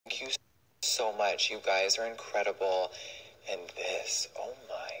you so much. You guys are incredible. And this, oh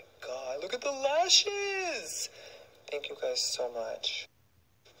my God, look at the lashes. Thank you guys so much.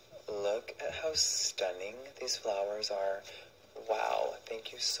 Look at how stunning these flowers are. Wow,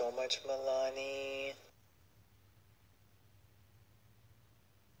 thank you so much, Milani.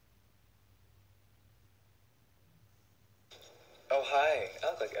 Oh, hi. I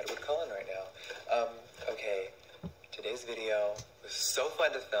look like Edward Cullen right now. Okay. Today's video was so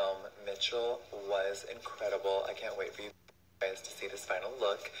fun to film. Mitchell was incredible. I can't wait for you guys to see this final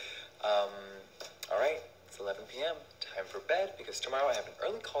look. All right. It's 11 p.m. Time for bed because tomorrow I have an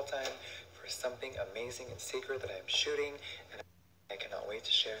early call time for something amazing and secret that I'm shooting. And I cannot wait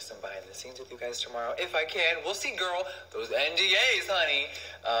to share some behind the scenes with you guys tomorrow. If I can. We'll see, girl. Those NDAs, honey.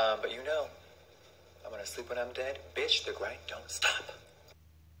 But you know, I'm gonna sleep when I'm dead. Bitch, the grind don't stop.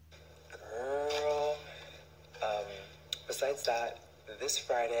 Girl. Besides that, this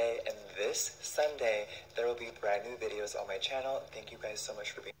Friday and this Sunday, there will be brand new videos on my channel. Thank you guys so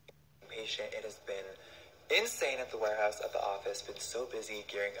much for being patient. It has been insane at the warehouse, at the office. Been so busy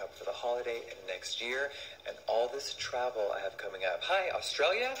gearing up for the holiday and next year and all this travel I have coming up. Hi,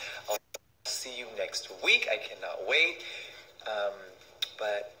 Australia. I'll see you next week. I cannot wait.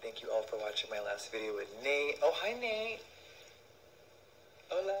 But thank you all for watching my last video with Nate. Oh, hi, Nate.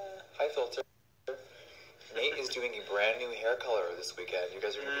 Hola. Hi, Filter. Nate is doing a brand new hair color this weekend. You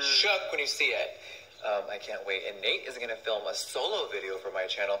guys are going to be shook when you see it. I can't wait. And Nate is going to film a solo video for my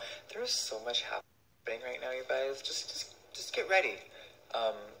channel. There is so much happening right now, you guys. Just get ready.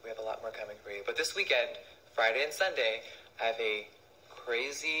 We have a lot more coming for you. But this weekend, Friday and Sunday, I have a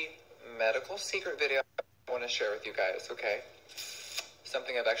crazy medical secret video I want to share with you guys, okay?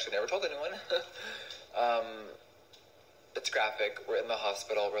 Something I've actually never told anyone. It's graphic. We're in the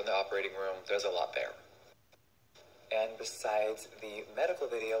hospital. We're in the operating room. There's a lot there. And besides the medical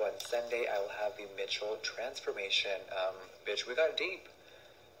video on Sunday, I will have the Mitchell transformation. Bitch, we got deep.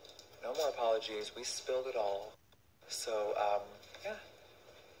 No more apologies. We spilled it all. So, yeah.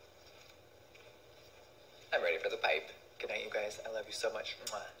 I'm ready for the pipe. Good night, you guys. I love you so much.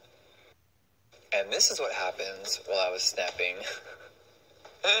 Mwah. And this is what happens while I was snapping.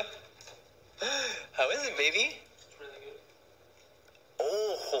 How is it, baby? It's really good.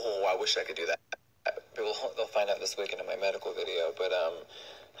 Oh, I wish I could do that. They'll find out this weekend in my medical video, but,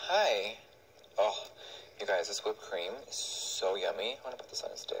 hi. Oh, you guys, this whipped cream is so yummy. I want to put this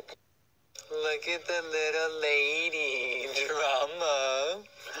on a stick. Look at the little lady. Drama.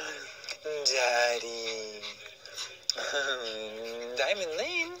 Daddy. Diamond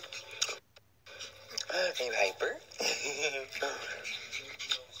Lane. Are you hyper?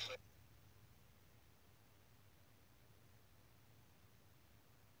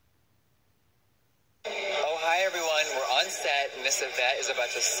 On set, Miss Yvette is about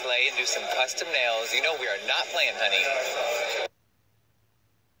to slay and do some custom nails. You know we are not playing, honey.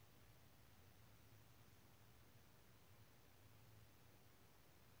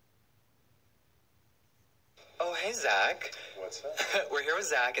 Oh, hey, Zach. What's up? We're here with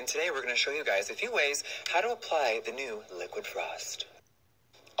Zach, and today we're going to show you guys a few ways how to apply the new Liquid Frost.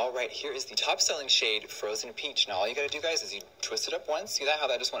 All right, here is the top-selling shade, Frozen Peach. Now, all you got to do, guys, is you twist it up once. See that, how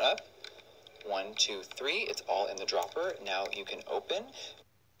that just went up? 1, 2, 3. It's all in the dropper. Now you can open.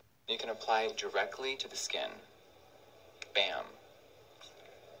 You can apply directly to the skin. Bam.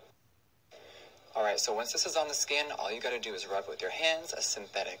 All right, so once this is on the skin, all you got to do is rub it with your hands, a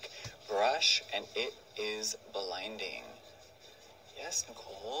synthetic brush, and it is blinding. Yes,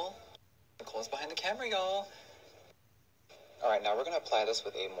 Nicole. Nicole's behind the camera, y'all. All right, now we're going to apply this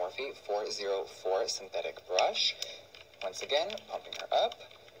with a Morphe 404 synthetic brush. Once again, pumping her up.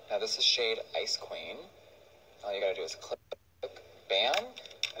 Now this is shade Ice Queen. All you gotta do is click, bam,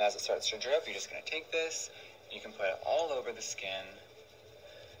 and as it starts to drip, you're just gonna take this, and you can put it all over the skin.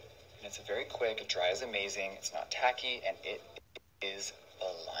 And it's very quick, it dries amazing, it's not tacky, and it is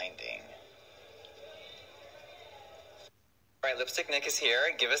blinding. All right, Lipstick Nick is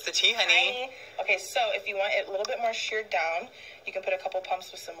here. Give us the tea, honey. Hi. Okay, so if you want it a little bit more sheared down, you can put a couple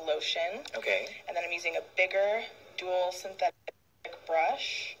pumps with some lotion. Okay. And then I'm using a bigger dual synthetic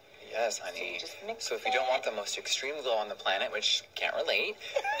brush. Yes, honey. So if you don't want the most extreme glow on the planet, which can't relate,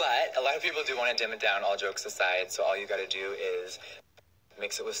 but a lot of people do want to dim it down, all jokes aside, so all you got to do is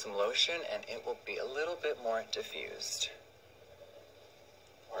mix it with some lotion, and it will be a little bit more diffused.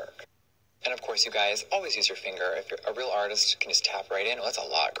 Work. And of course, you guys, always use your finger. If you're a real artist, you can just tap right in. Well, that's a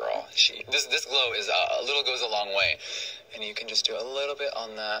lot, girl. This glow is a little goes a long way. And you can just do a little bit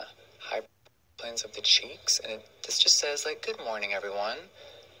on the high planes of the cheeks, and this just says, like, good morning, everyone.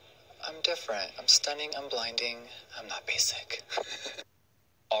 I'm different. I'm stunning. I'm blinding. I'm not basic.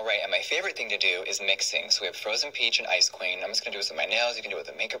 All right, and my favorite thing to do is mixing. So we have frozen peach and ice queen. I'm just gonna do this with my nails. You can do it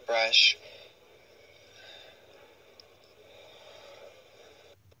with a makeup brush.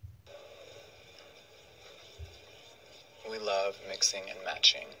 We love mixing and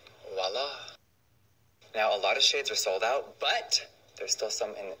matching. Voila. Now, a lot of shades are sold out, but there's still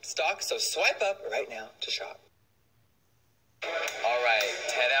some in stock, so swipe up right now to shop. All right,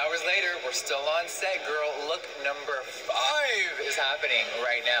 10 hours later, we're still on set, girl. Look number 5 is happening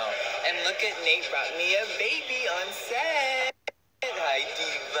right now. And look at Nate brought me a baby on set. Hi,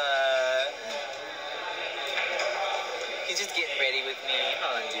 Diva. He's just getting ready with me.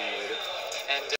 Oh, dude.